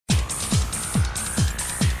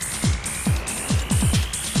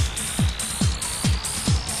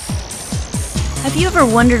Have you ever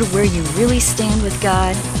wondered where you really stand with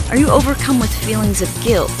God? Are you overcome with feelings of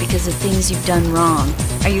guilt because of things you've done wrong?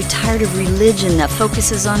 Are you tired of religion that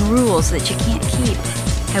focuses on rules that you can't keep?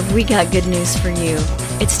 Have we got good news for you?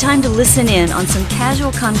 It's time to listen in on some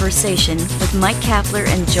casual conversation with Mike Kapler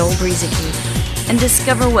and Joel Brueseke and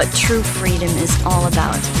discover what true freedom is all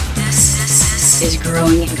about. This is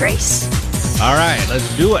Growing in Grace. All right,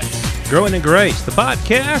 let's do it. Growing in Grace, the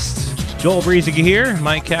podcast. Joel Brueseke here,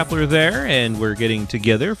 Mike Kapler there, and we're getting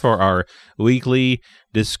together for our weekly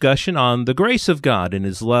discussion on the grace of God and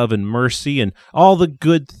His love and mercy and all the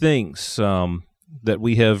good things that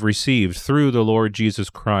we have received through the Lord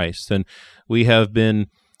Jesus Christ. And we have been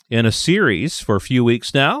in a series for a few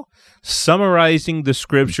weeks now, summarizing the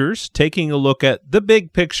Scriptures, taking a look at the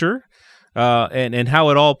big picture and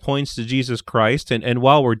how it all points to Jesus Christ. And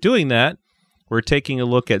while we're doing that, we're taking a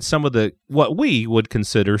look at some of the, what we would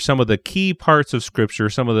consider some of the key parts of Scripture,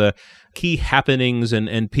 some of the key happenings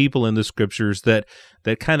and people in the Scriptures that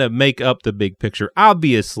kind of make up the big picture.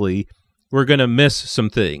 Obviously, we're going to miss some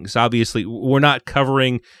things. Obviously, we're not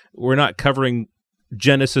covering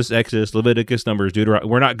Genesis, Exodus, Leviticus, Numbers, Deuteronomy.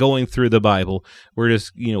 We're not going through the Bible. We're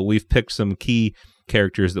just, we've picked some key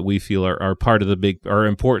characters that we feel are part of are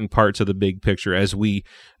important parts of the big picture as we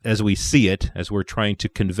see it, as we're trying to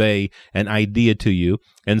convey an idea to you.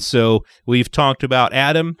 And so we've talked about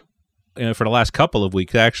Adam for the last couple of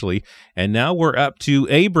weeks, actually, and now we're up to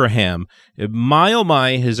Abraham. My, oh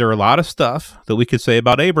my, is there a lot of stuff that we could say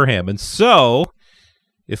about Abraham. And so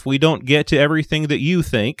if we don't get to everything that you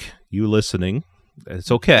think, you listening,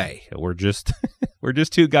 it's okay. We're just we're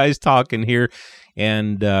just two guys talking here,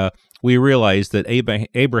 and we realize that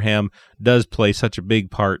Abraham does play such a big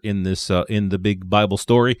part in this in the big Bible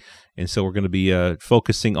story, and so we're going to be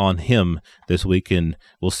focusing on him this week, and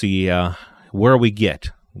we'll see where we get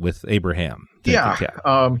with Abraham.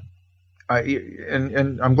 And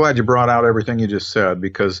I'm glad you brought out everything you just said,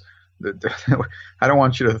 because I don't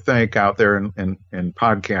want you to think out there in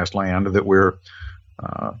podcast land that we're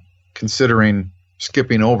considering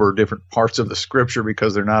skipping over different parts of the Scripture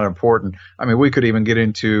because they're not important. I mean, we could even get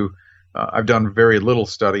into I've done very little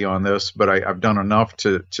study on this, but I've done enough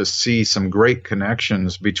to see some great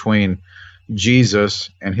connections between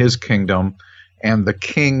Jesus and His kingdom and the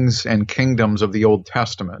kings and kingdoms of the Old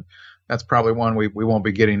Testament. That's probably one we won't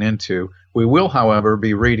be getting into. We will, however,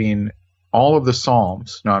 be reading all of the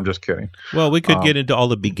Psalms. No, I'm just kidding. Well, we could get into all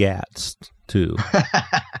the begats, too.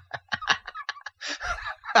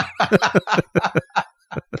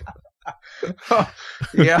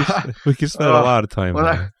 Yeah. We could spend a lot of time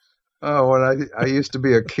there. When I used to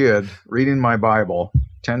be a kid reading my Bible,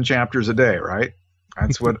 10 chapters a day, right?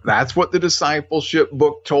 That's what the discipleship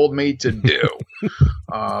book told me to do.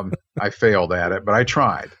 I failed at it, but I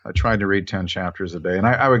tried. I tried to read 10 chapters a day, and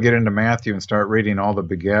I would get into Matthew and start reading all the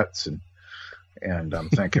begats, and I'm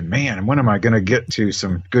thinking, man, when am I going to get to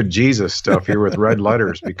some good Jesus stuff here with red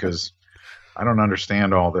letters? Because I don't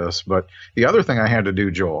understand all this. But the other thing I had to do,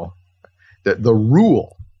 Joel, that the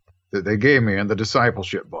rule that they gave me in the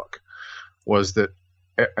discipleship book was that,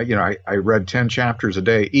 I read 10 chapters a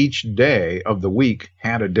day. Each day of the week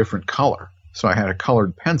had a different color. So I had a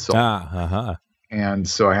colored pencil. And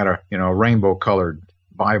so I had a rainbow colored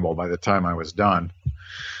Bible by the time I was done.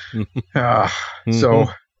 So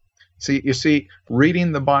you see,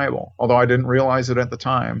 reading the Bible, although I didn't realize it at the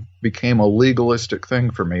time, became a legalistic thing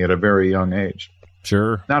for me at a very young age.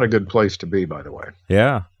 Sure. Not a good place to be, by the way.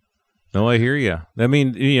 Yeah. No, I hear you. I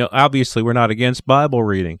mean, obviously we're not against Bible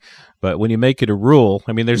reading, but when you make it a rule,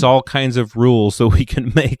 I mean, there's all kinds of rules that we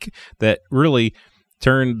can make that really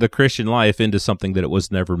turn the Christian life into something that it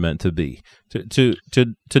was never meant to be. To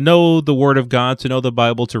know the Word of God, to know the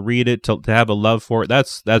Bible, to read it, to have a love for it,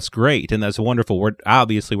 that's great, and that's wonderful.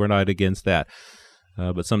 Obviously we're not against that,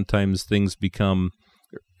 but sometimes things become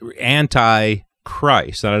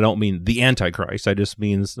anti-Christ, and I don't mean the Antichrist. I just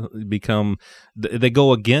means they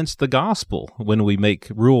go against the gospel when we make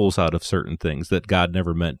rules out of certain things that God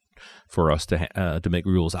never meant for us to make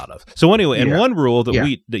rules out of. So anyway, and one rule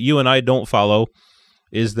that you and I don't follow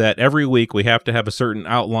is that every week we have to have a certain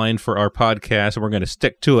outline for our podcast, and we're going to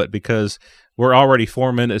stick to it because we're already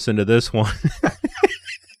 4 minutes into this one.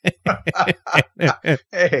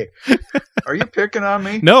 Hey, are you picking on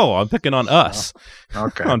me? No, I'm picking on us.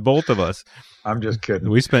 Okay. On both of us. I'm just kidding.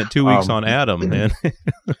 We spent 2 weeks on Adam, man.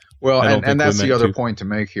 Well, and that's the other point to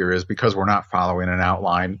make here is because we're not following an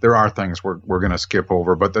outline, there are things we're going to skip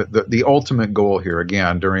over. But the ultimate goal here,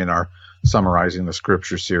 again, during our Summarizing the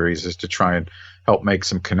Scripture series, is to try and help make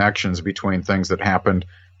some connections between things that happened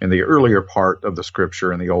in the earlier part of the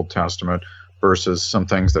Scripture in the Old Testament, versus some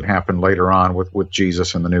things that happened later on with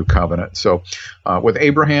Jesus and the new covenant. So with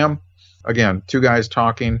Abraham, again, two guys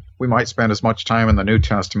talking. We might spend as much time in the New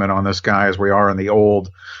Testament on this guy as we are in the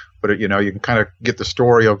Old, but you can kind of get the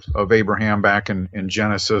story of Abraham back in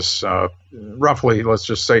Genesis, roughly, let's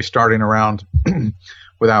just say, starting around,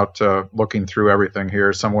 without looking through everything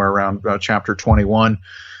here, somewhere around chapter 21.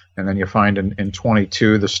 And then you find in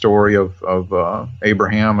 22 the story of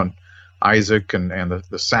Abraham and Isaac and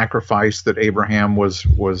the sacrifice that Abraham was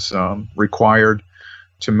required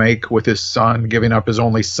to make with his son, giving up his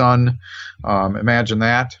only son. Imagine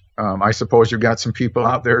that. I suppose you've got some people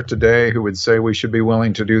out there today who would say we should be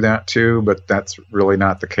willing to do that too, but that's really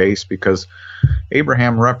not the case, because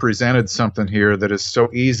Abraham represented something here that is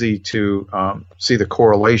so easy to see the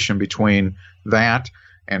correlation between that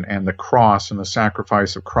and the cross and the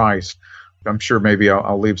sacrifice of Christ. I'm sure maybe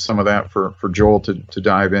I'll leave some of that for Joel to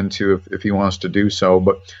dive into if he wants to do so.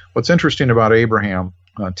 But what's interesting about Abraham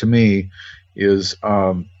to me is,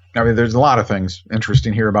 there's a lot of things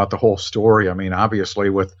interesting here about the whole story. I mean,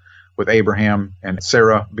 obviously with Abraham and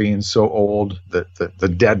Sarah being so old,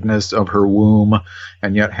 the deadness of her womb,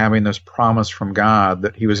 and yet having this promise from God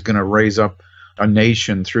that he was going to raise up a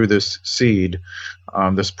nation through this seed,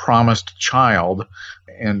 this promised child.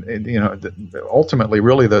 And ultimately,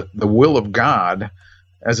 really, the will of God,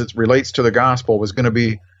 as it relates to the gospel, was going to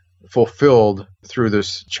be fulfilled through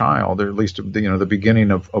this child, or at least the beginning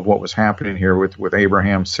of what was happening here with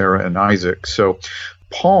Abraham, Sarah, and Isaac. So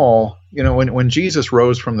Paul, when Jesus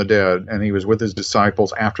rose from the dead and he was with his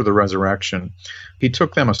disciples after the resurrection, he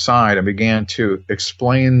took them aside and began to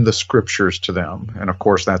explain the scriptures to them. And of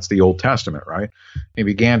course, that's the Old Testament, right? He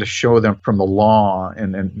began to show them from the law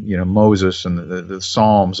and Moses and the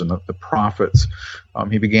Psalms and the prophets.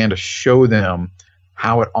 He began to show them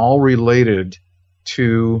how it all related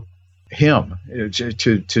to him,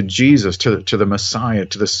 to Jesus, to the Messiah,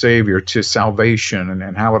 to the Savior, to salvation,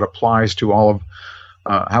 and how it applies to all of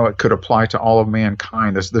how it could apply to all of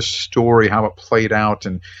mankind. This story, how it played out,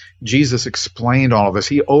 and Jesus explained all of this.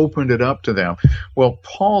 He opened it up to them. Well,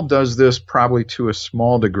 Paul does this probably to a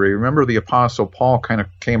small degree. Remember, the Apostle Paul kind of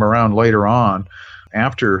came around later on,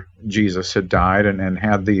 after Jesus had died and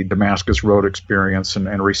had the Damascus Road experience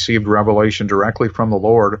and received revelation directly from the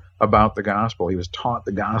Lord about the gospel. He was taught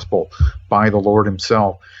the gospel by the Lord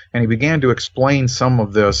himself. And he began to explain some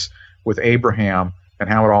of this with Abraham and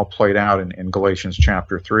how it all played out in Galatians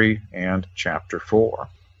chapter 3 and chapter 4.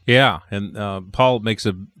 Yeah, and Paul makes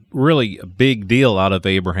a really big deal out of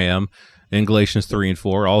Abraham in Galatians 3 and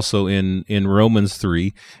 4, also in Romans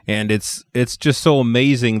 3. And it's just so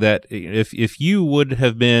amazing that if you would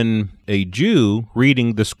have been a Jew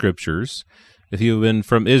reading the Scriptures, if you have been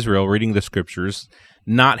from Israel reading the Scriptures,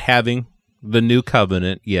 not having the new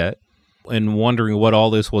covenant yet, and wondering what all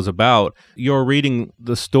this was about, you're reading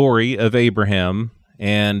the story of Abraham,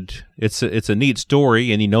 and it's a neat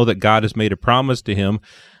story, and you know that God has made a promise to him,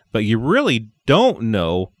 but you really don't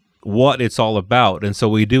know what it's all about. And so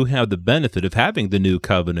we do have the benefit of having the new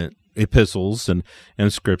covenant epistles and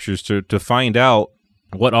scriptures to find out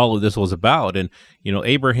what all of this was about. And,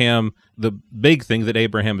 Abraham, the big thing that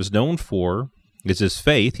Abraham is known for is his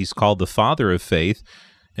faith. He's called the father of faith.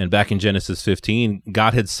 And back in Genesis 15,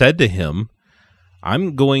 God had said to him,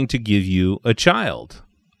 I'm going to give you a child.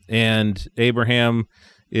 And Abraham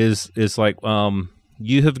is like,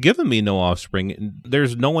 you have given me no offspring.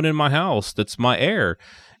 There's no one in my house that's my heir.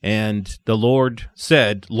 And the Lord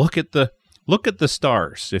said, look at the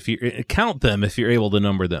stars, if you count them, if you're able to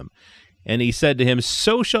number them. And he said to him,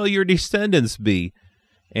 so shall your descendants be.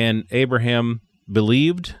 And Abraham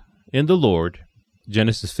believed in the Lord,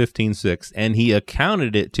 Genesis 15:6, and he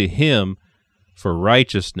accounted it to him for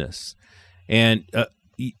righteousness. And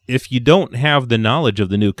if you don't have the knowledge of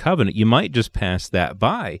the new covenant, you might just pass that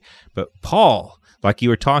by. But Paul, like you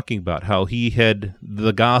were talking about, how he had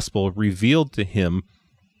the gospel revealed to him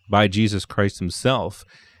by Jesus Christ himself.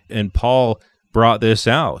 And Paul brought this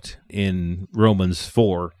out in Romans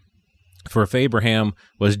 4. For if Abraham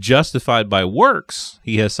was justified by works,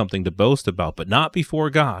 he has something to boast about, but not before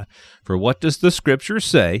God. For what does the Scripture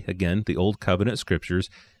say? Again, the Old Covenant Scriptures.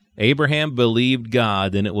 Abraham believed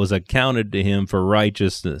God, and it was accounted to him for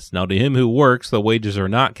righteousness. Now to him who works, the wages are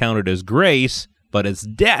not counted as grace, but as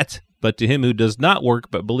debt. But to him who does not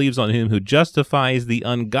work, but believes on him who justifies the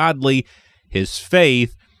ungodly, his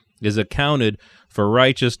faith is accounted for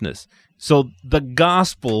righteousness. So the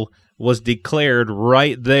gospel was declared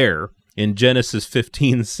right there in Genesis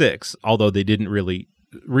 15:6, although they didn't really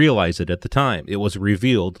realize it at the time. It was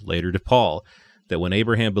revealed later to Paul that when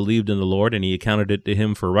Abraham believed in the Lord and he accounted it to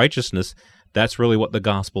him for righteousness, that's really what the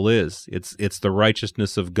gospel is. It's the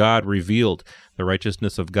righteousness of God revealed, the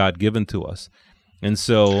righteousness of God given to us. And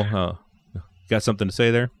so, got something to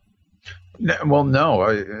say there? Well, no.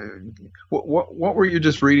 What were you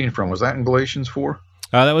just reading from? Was that in Galatians 4?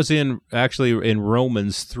 That was actually in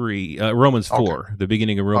Romans 4, okay. The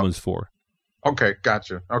beginning of Romans 4. Okay,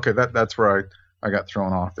 gotcha. Okay, that's where I got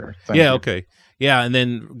thrown off there. Thank you. Okay. Yeah, and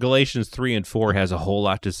then Galatians 3 and 4 has a whole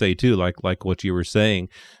lot to say too, like what you were saying.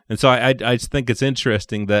 And so I just think it's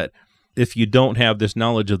interesting that if you don't have this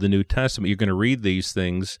knowledge of the New Testament, you're going to read these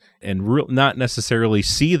things and not necessarily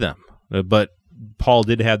see them. But Paul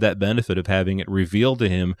did have that benefit of having it revealed to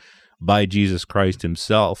him by Jesus Christ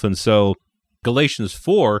himself. And so Galatians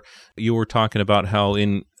 4, you were talking about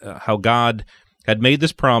how God had made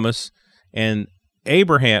this promise, and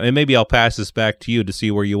Abraham, and maybe I'll pass this back to you to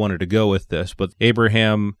see where you wanted to go with this, but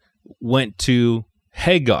Abraham went to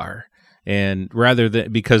Hagar, and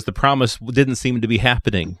because the promise didn't seem to be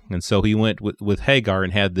happening, and so he went with Hagar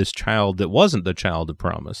and had this child that wasn't the child of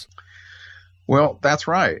promise. Well, that's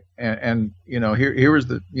right, and here was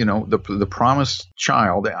the promised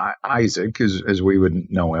child, Isaac, as we would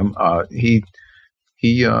know him. He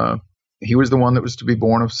was the one that was to be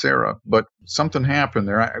born of Sarah, but something happened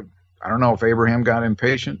there. I don't know if Abraham got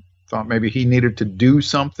impatient, thought maybe he needed to do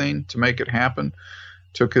something to make it happen.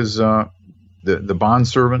 Took his the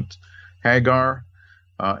bondservant Hagar,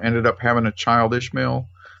 ended up having a child, Ishmael.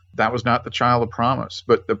 That was not the child of promise,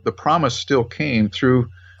 but the promise still came through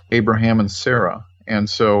Abraham and Sarah. And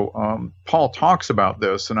so Paul talks about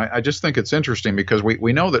this, and I just think it's interesting because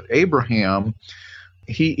we know that Abraham,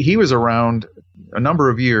 he was around a number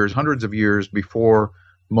of years, hundreds of years before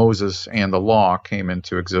Moses and the law came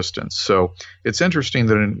into existence. So it's interesting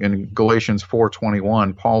that in Galatians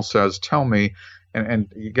 4:21, Paul says, tell me, and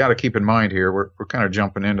you got to keep in mind here, we're kind of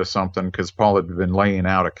jumping into something because Paul had been laying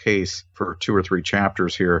out a case for 2 or 3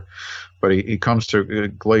 chapters here. But he comes to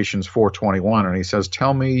Galatians 4:21 and he says,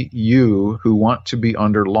 tell me, you who want to be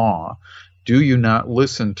under law, do you not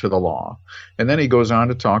listen to the law? And then he goes on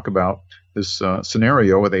to talk about this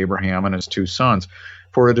scenario with Abraham and his 2 sons.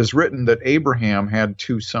 For it is written that Abraham had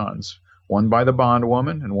 2 sons, one by the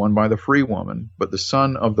bondwoman and one by the free woman. But the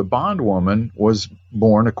son of the bondwoman was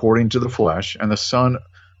born according to the flesh, and the son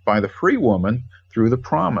by the free woman through the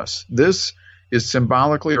promise. This is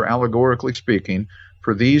symbolically or allegorically speaking,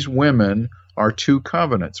 for these women are 2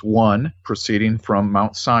 covenants, one proceeding from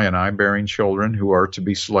Mount Sinai, bearing children who are to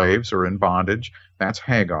be slaves or in bondage. That's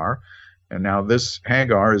Hagar. And now this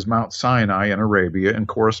Hagar is Mount Sinai in Arabia and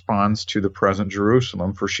corresponds to the present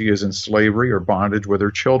Jerusalem, for she is in slavery or bondage with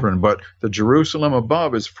her children. But the Jerusalem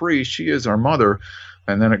above is free. She is our mother.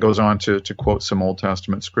 And then it goes on to quote some Old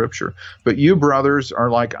Testament scripture. But you, brothers, are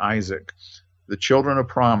like Isaac, the children of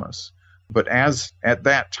promise. But as at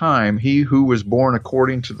that time, he who was born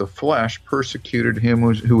according to the flesh persecuted him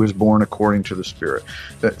who was born according to the Spirit.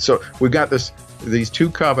 So we've got these 2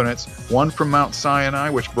 covenants, one from Mount Sinai,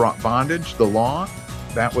 which brought bondage, the law,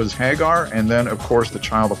 that was Hagar, and then, of course, the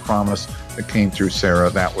child of promise that came through Sarah,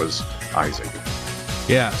 that was Isaac.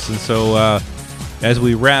 Yes, and so as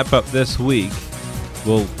we wrap up this week,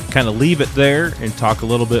 we'll kind of leave it there and talk a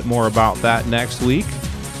little bit more about that next week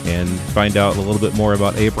and find out a little bit more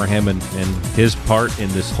about Abraham and his part in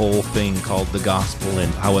this whole thing called the gospel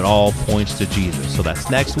and how it all points to Jesus. So that's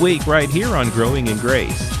next week right here on Growing in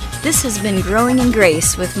Grace. This has been Growing in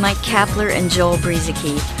Grace with Mike Kapler and Joel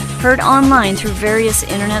Brizicki, heard online through various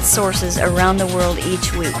internet sources around the world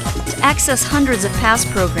each week. To access hundreds of past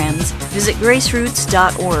programs, visit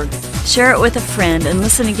graceroots.org. Share it with a friend and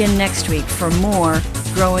listen again next week for more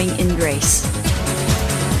Growing in Grace.